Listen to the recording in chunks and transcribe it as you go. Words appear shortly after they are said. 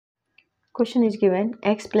Question is given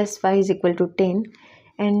x plus y is equal to 10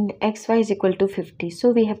 and xy is equal to 50.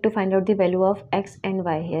 So we have to find out the value of x and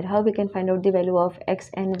y here. How we can find out the value of x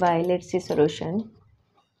and y? Let's see solution.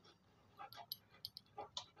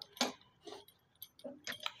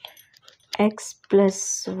 X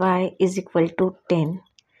plus y is equal to 10.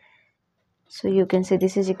 So you can say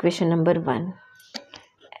this is equation number 1.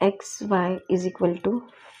 Xy is equal to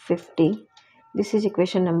 50. This is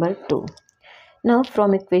equation number 2. Now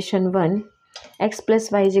from equation 1, x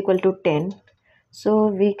plus y is equal to 10. So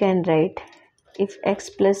we can write, if x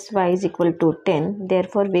plus y is equal to 10,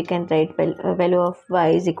 therefore we can write value of y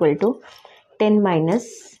is equal to 10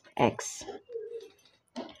 minus x.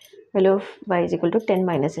 Value of y is equal to 10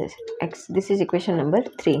 minus x. This is equation number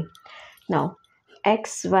 3. Now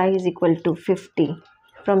xy is equal to 50.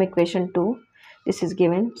 From equation 2, this is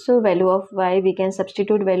given. So value of y, we can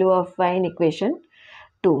substitute value of y in equation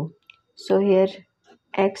 2. So here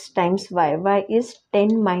x times y is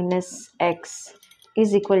 10 minus x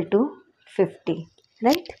is equal to 50,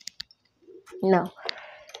 right? Now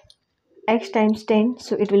x times 10,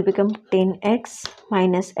 so it will become 10x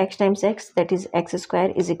minus x times x, that is x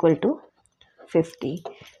square, is equal to 50.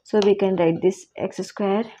 So we can write this x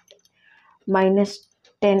square minus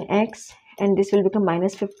 10x, and this will become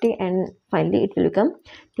minus 50, and finally it will become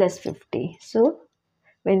plus 50. So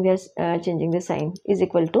when we are changing the sign, is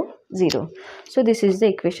equal to 0. So this is the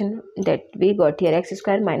equation that we got here, x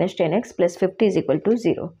square minus 10x plus 50 is equal to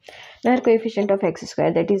 0. Now our coefficient of x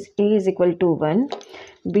square, that is a is equal to 1,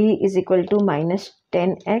 b is equal to minus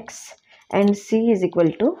 10x, and c is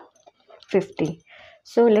equal to 50.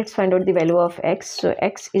 So let's find out the value of x. So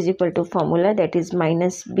x is equal to formula, that is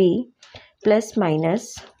minus b plus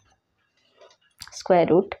minus square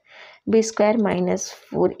root b square minus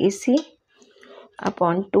 4ac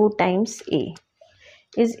upon 2 times a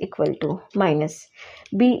is equal to minus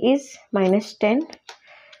b is minus 10,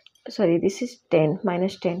 sorry, this is 10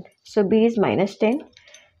 minus 10, so b is minus 10,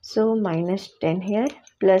 so minus 10 here,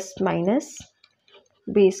 plus minus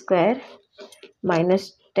b square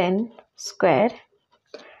minus 10 square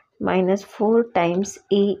minus 4 times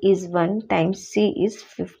a is 1 times c is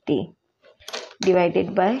 50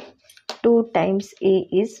 divided by 2 times a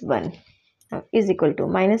is 1 is equal to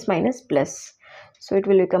minus minus plus. So it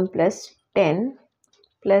will become plus 10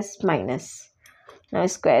 plus minus. Now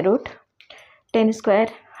square root 10 square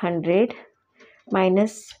 100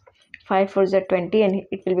 minus 5 4s are 20, and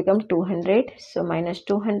it will become 200. So minus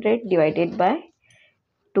 200 divided by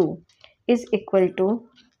 2 is equal to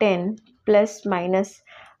 10 plus minus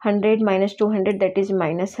 100 minus 200, that is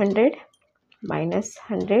minus 100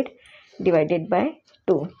 divided by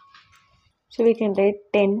 2. So we can write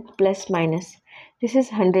 10 plus minus, this is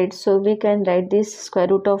 100, so we can write this square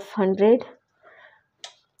root of 100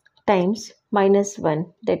 times minus 1,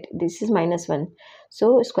 that this is minus 1,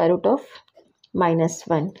 so square root of minus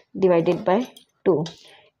 1 divided by 2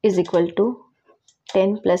 is equal to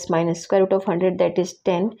 10 plus minus square root of 100, that is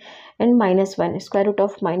 10, and minus 1, square root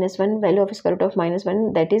of minus 1, value of square root of minus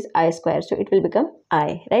 1, that is I square, so it will become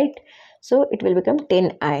I, right? So it will become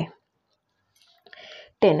 10i.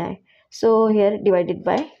 So here divided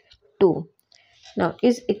by 2 now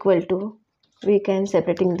is equal to, we can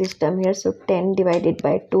separating this term here, so 10 divided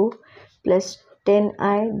by 2 plus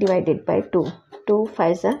 10i divided by 2, 2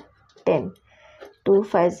 5s are 10, 2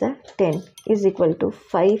 5s are 10 is equal to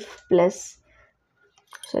 5 plus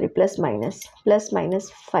minus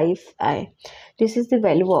 5i. This is the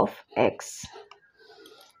value of x,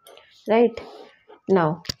 right?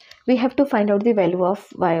 Now we have to find out the value of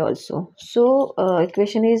y also. So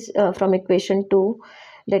equation is from equation 2,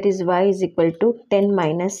 that is y is equal to 10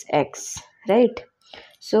 minus x, right?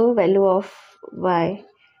 So value of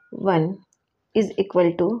y1 is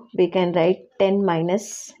equal to, we can write 10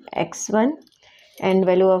 minus x1, and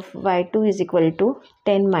value of y2 is equal to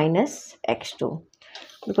 10 minus x2,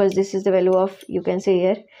 because this is the value of, you can say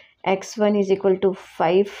here, x1 is equal to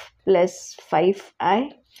 5 plus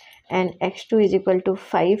 5i, and x2 is equal to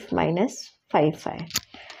 5 minus 5i.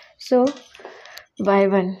 So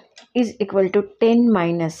y1 is equal to 10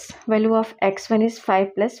 minus, value of x1 is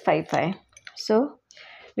 5 plus 5i, so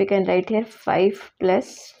we can write here 5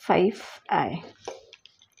 plus 5i.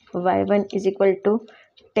 y1 is equal to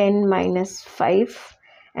 10 minus 5,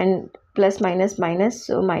 and plus minus minus,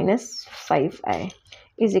 so minus 5i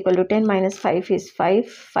is equal to 10 minus 5 is 5,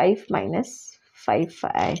 5 minus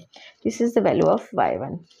 5i. This is the value of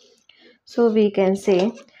y1. So we can say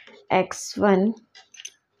x1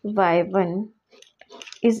 y1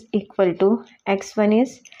 is equal to, x1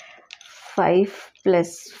 is 5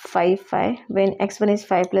 plus 5i, when x1 is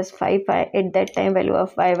 5 plus 5i, at that time value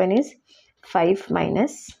of y1 is 5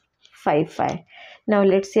 minus 5i. Now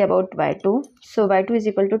let's see about y2. So y2 is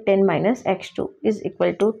equal to 10 minus x2 is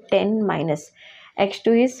equal to 10 minus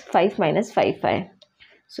x2 is 5 minus 5i.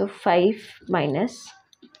 So 5 minus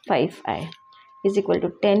 5i is equal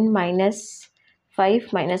to 10 minus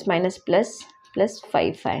 5 minus minus plus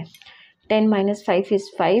 5i. 10 minus 5 is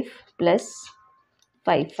 5 plus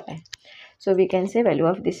 5i. So we can say value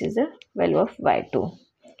of this is the value of y2.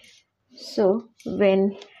 So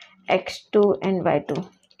when x2 and y2,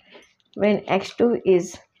 when x2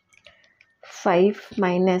 is 5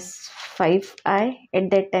 minus 5i, at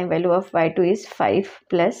that time value of y2 is 5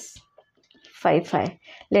 plus 5i.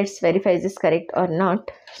 Let's verify is this correct or not.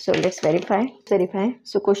 So let's verify.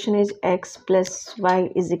 So question is x plus y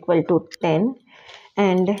is equal to 10,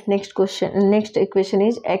 and next equation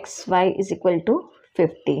is xy is equal to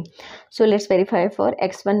 50. So let's verify for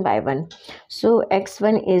x1 y1. So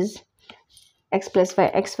x1 is x plus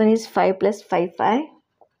y. x1 is 5 plus 5i,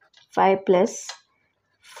 5 plus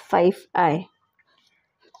 5i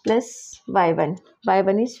plus y1.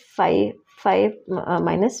 y1 is 5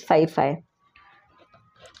 minus 5i,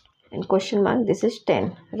 and question mark, this is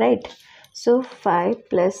 10, right? So 5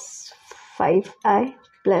 plus 5i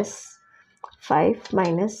plus 5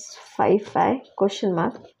 minus 5i, question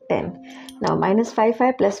mark, 10. Now minus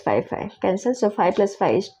 5i plus 5i cancel, so 5 plus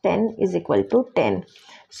 5 is 10 is equal to 10.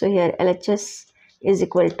 So here LHS is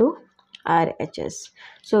equal to RHS.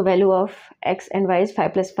 So value of x and y is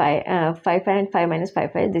 5 plus 5i and 5 minus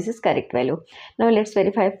 5i. This is correct value. Now let's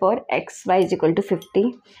verify for xy is equal to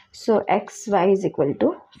 50. So xy is equal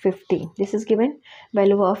to 50. This is given.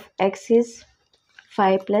 Value of x is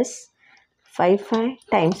 5 plus 5i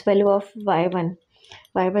times value of y1.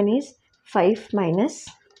 y1 is 5 minus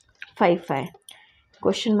 5i,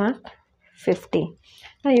 question mark, 50.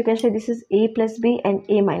 Now you can say this is a plus b and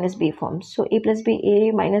a minus b form. So a plus b,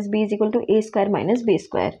 a minus b is equal to a square minus b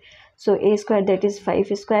square. So a square, that is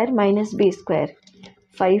 5 square, minus b square,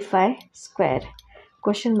 5i square,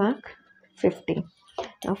 question mark, 50.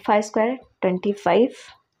 Now 5 square 25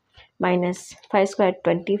 minus 5 square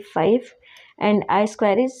 25, and I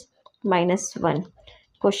square is minus 1,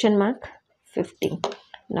 question mark, 50.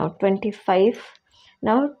 Now 25.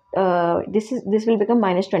 Now this will become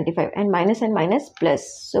minus 25, and minus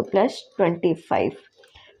plus, so plus 25,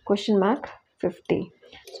 question mark, 50.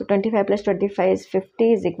 So 25 plus 25 is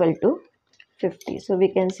 50 is equal to 50. So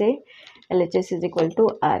we can say LHS is equal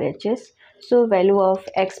to RHS. So value of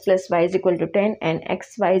x plus y is equal to 10 and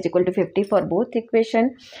xy is equal to 50 for both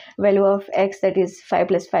equation. Value of x, that is 5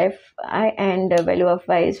 plus 5i, and value of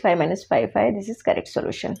y is 5 minus 5i. This is correct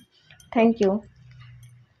solution. Thank you.